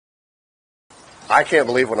I can't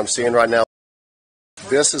believe what I'm seeing right now.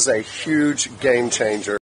 This is a huge game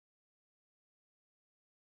changer.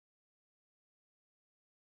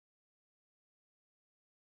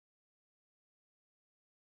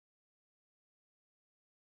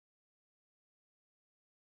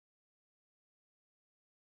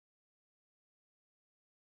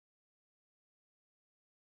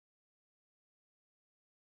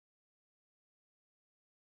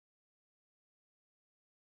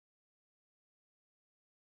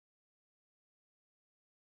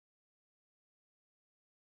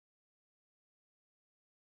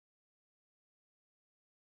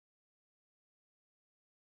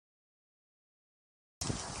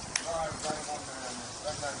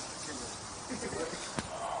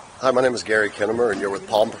 Hi, my name is Gary Kennemer, and you're with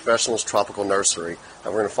Palm Professionals Tropical Nursery.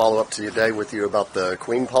 And we're going to follow up today with you about the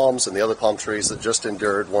queen palms and the other palm trees that just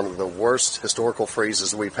endured one of the worst historical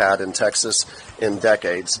freezes we've had in Texas in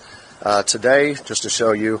decades. Today, just to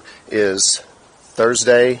show you, is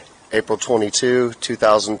Thursday, April 22,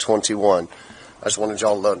 2021. I just wanted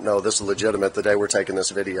y'all to know this is legitimate the day we're taking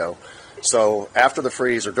this video. So after the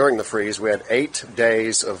freeze, or during the freeze, we had 8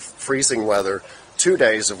 days of freezing weather, 2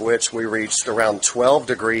 days of which we reached around 12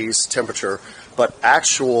 degrees temperature, but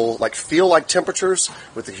actual, feel-like temperatures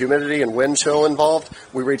with the humidity and wind chill involved,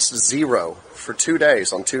 we reached 0 for 2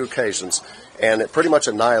 days on 2 occasions, and it pretty much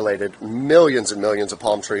annihilated millions and millions of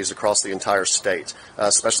palm trees across the entire state,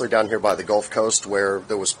 especially down here by the Gulf Coast where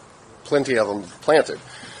there was plenty of them planted.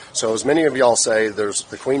 So as many of y'all say,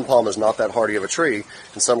 the queen palm is not that hardy of a tree,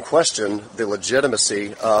 and some question the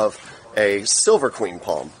legitimacy of a silver queen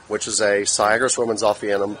palm, which is a Syagrus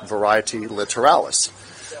Romanzoffiana variety Litoralis.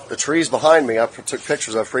 The trees behind me I took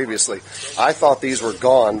pictures of previously. I thought these were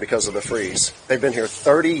gone because of the freeze. They've been here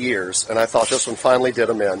 30 years, and I thought this one finally did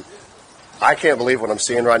them in. I can't believe what I'm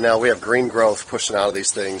seeing right now. We have green growth pushing out of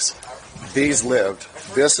these things. These lived.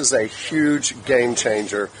 This is a huge game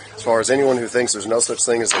changer. As far as anyone who thinks there's no such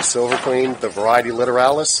thing as a silver queen, the variety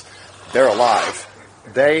Litoralis, they're alive.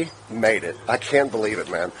 They made it. I can't believe it,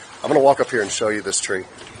 man. I'm going to walk up here and show you this tree.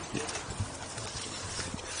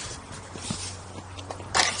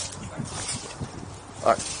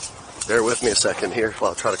 All right, bear with me a second here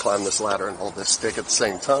while I try to climb this ladder and hold this stick at the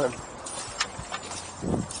same time.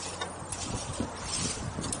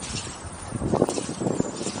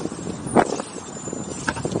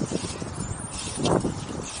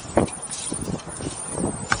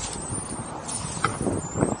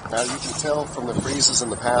 Now you can tell from the freezes in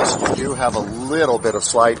the past, we do have a little bit of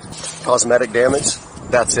slight cosmetic damage.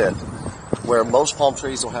 That's it. Where most palm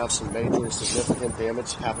trees will have some major significant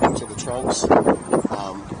damage happening to the trunks,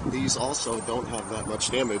 these also don't have that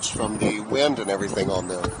much damage from the wind and everything on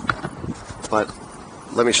them. But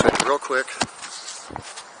let me show you real quick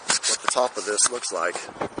what the top of this looks like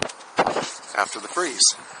after the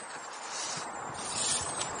freeze.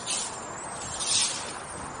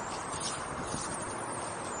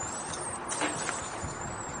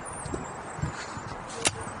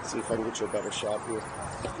 See if I can get you a better shot here.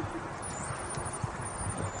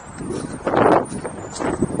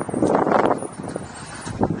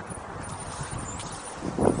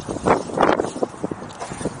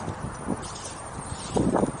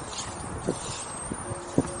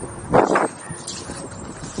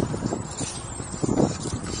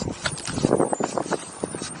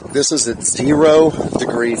 This is at 0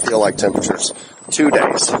 degree feel-like temperatures. 2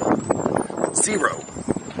 days. 0.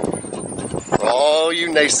 For all you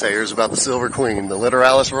naysayers about the silver queen, the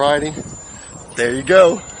Litoralis variety, there you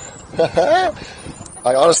go. I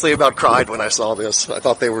honestly about cried when I saw this. I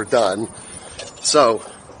thought they were done. So,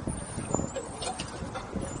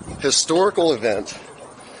 historical event,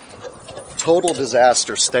 total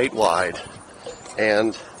disaster statewide,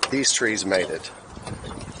 and these trees made it.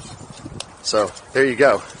 So, there you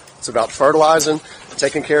go. It's about fertilizing,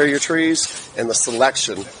 taking care of your trees, and the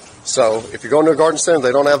selection. So if you're going to a garden center and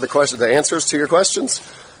they don't have the answers to your questions,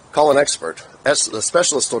 call an expert. The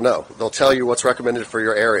specialist will know. They'll tell you what's recommended for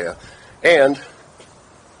your area. And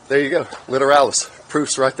there you go, Litoralis.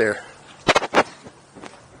 Proof's right there.